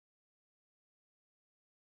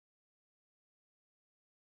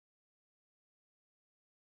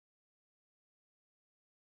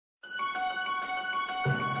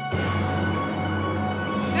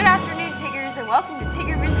welcome to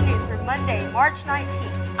TigerVision News for Monday, March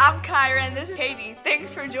 19th. I'm Kyra and this is Katie. Thanks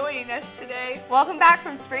for joining us today. Welcome back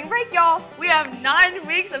from spring break, y'all. We have 9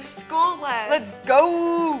 weeks of school left. Let's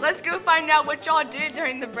go! Let's go find out what y'all did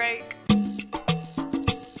during the break.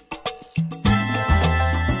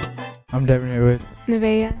 I'm Devin here with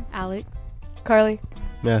Nevaeh, Alex, Carly.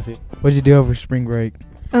 Matthew. What'd you do over spring break?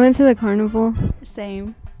 I went to the carnival.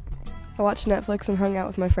 same. I watched Netflix and hung out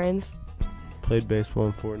with my friends. Played baseball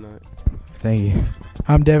and Fortnite. Thank you.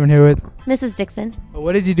 I'm Devin here with Mrs. Dixon.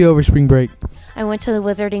 What did you do over spring break? I went to the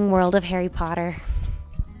Wizarding World of Harry Potter.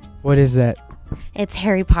 What is that? It's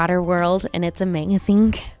Harry Potter World, and it's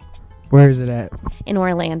amazing. Where is it at? In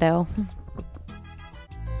Orlando.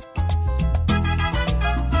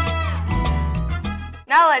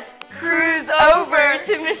 Now let's cruise over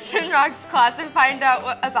to Mission Rock's class and find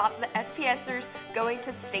out about the FPSers going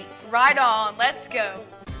to state. Right on, let's go.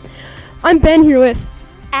 I'm Ben here with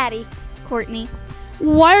Addie, Courtney.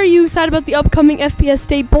 Why are you excited about the upcoming FPS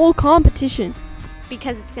State Bowl competition?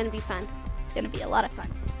 Because it's going to be fun. It's going to be a lot of fun.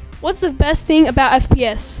 What's the best thing about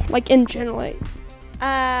FPS, like in general?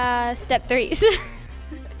 Step 3s.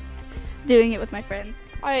 Doing it with my friends.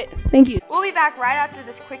 All right, thank you. We'll be back right after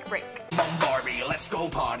this quick break. Barbie, let's go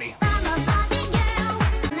party.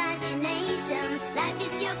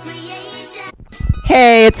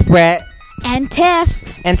 Hey, it's Brett. And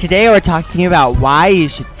Tiff. And today we're talking about why you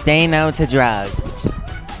should say no to drugs.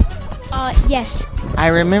 Yes. I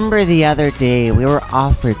remember the other day we were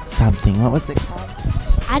offered something. What was it called?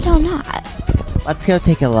 I don't know. Let's go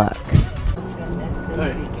take a look.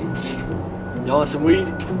 Hey, y'all want some weed?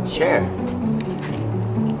 Sure.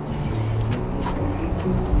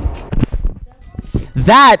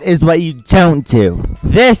 That is what you don't do.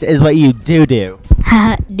 This is what you do.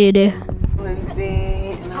 Ha, doo-doo.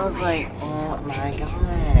 Lindsay, and I was like, oh my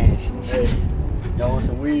gosh. Hey, y'all want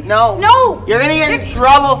some weed? No! No! You're gonna get in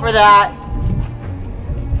trouble for that.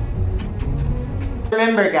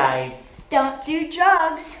 Remember, guys. Don't do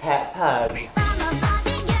drugs. Pet pug.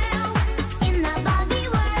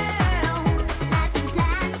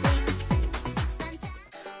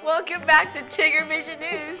 Welcome back to TigerVision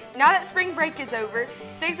News. Now that spring break is over,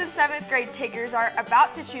 6th and 7th grade Tigers are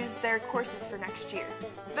about to choose their courses for next year.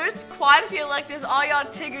 There's quite a few electives all y'all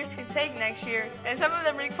Tigers can take next year, and some of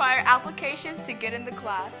them require applications to get into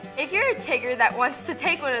class. If you're a Tigger that wants to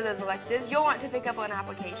take one of those electives, you'll want to pick up an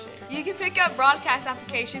application. You can pick up broadcast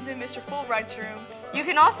applications in Mr. Fulbright's room. You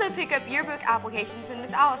can also pick up yearbook applications in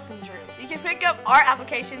Miss Allison's room. You can pick up art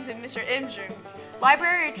applications in Mr. M's room.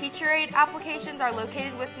 Library or teacher aid applications are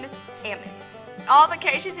located with Miss Ammons. All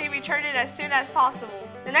applications need to be turned in as soon as possible.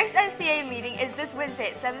 The next FCA meeting is this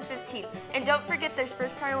Wednesday at 7:15, and don't forget there's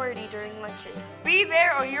first priority during lunches. Be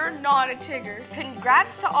there or you're not a Tigger.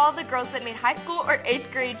 Congrats to all the girls that made high school or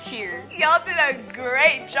 8th grade cheer. Y'all did a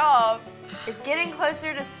great job. It's getting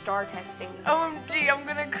closer to STAR testing. OMG, I'm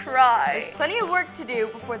gonna cry. There's plenty of work to do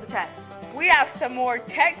before the test. We have some more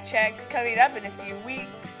tech checks coming up in a few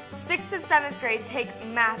weeks. 6th and 7th grade take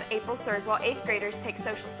math April 3rd, while 8th graders take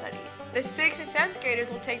social studies. The 6th and 7th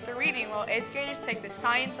graders will take the reading, while 8th graders take the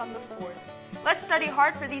science on the 4th. Let's study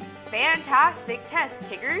hard for these fantastic tests,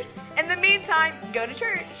 Tiggers. In the meantime, go to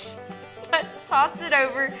church. Let's toss it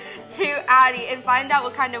over to Addie and find out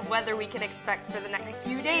what kind of weather we can expect for the next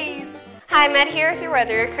few days. Hi, I'm Addie here with your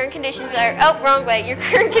weather. Your current conditions are, wrong way. Your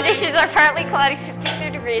current conditions are partly cloudy,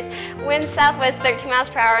 62 degrees. Winds southwest 13 miles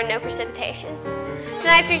per hour and no precipitation.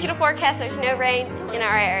 Tonight's regional forecast, there's no rain in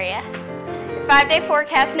our area. Your 5-day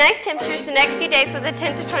forecast, nice temperatures the next few days with a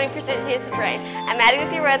 10 to 20% chance of rain. I'm Addie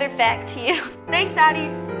with your weather, back to you. Thanks, Addie.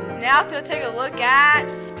 Now let's take a look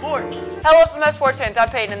at sports. Hello from the sports fans, I'm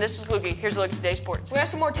Peyton and this is Lukey. Here's a look at today's sports. We have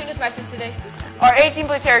some more tennis matches today. Our 18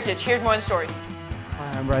 plays Heritage, here's more of the story.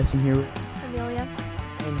 Hi, I'm Bryson here with Amelia.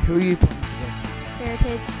 And who are you playing today?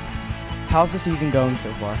 Heritage. How's the season going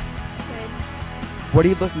so far? Good. What are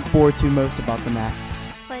you looking forward to most about the match?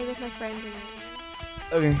 Playing with my friends and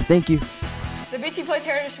Okay, thank you. The B team plays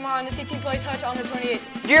Heritage tomorrow and the C team plays Hutch on the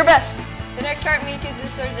 28th. Do your best. The next start week is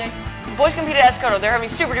this Thursday. The boys competed at Escoto. They're having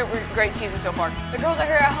a super duper great season so far. The girls are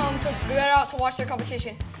here at home, so get out to watch their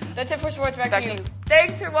competition. That's it for sports. Back to you.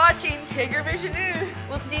 Thanks for watching TigerVision News.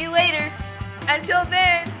 We'll see you later. Until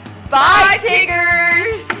then, bye,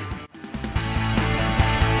 Tiggers!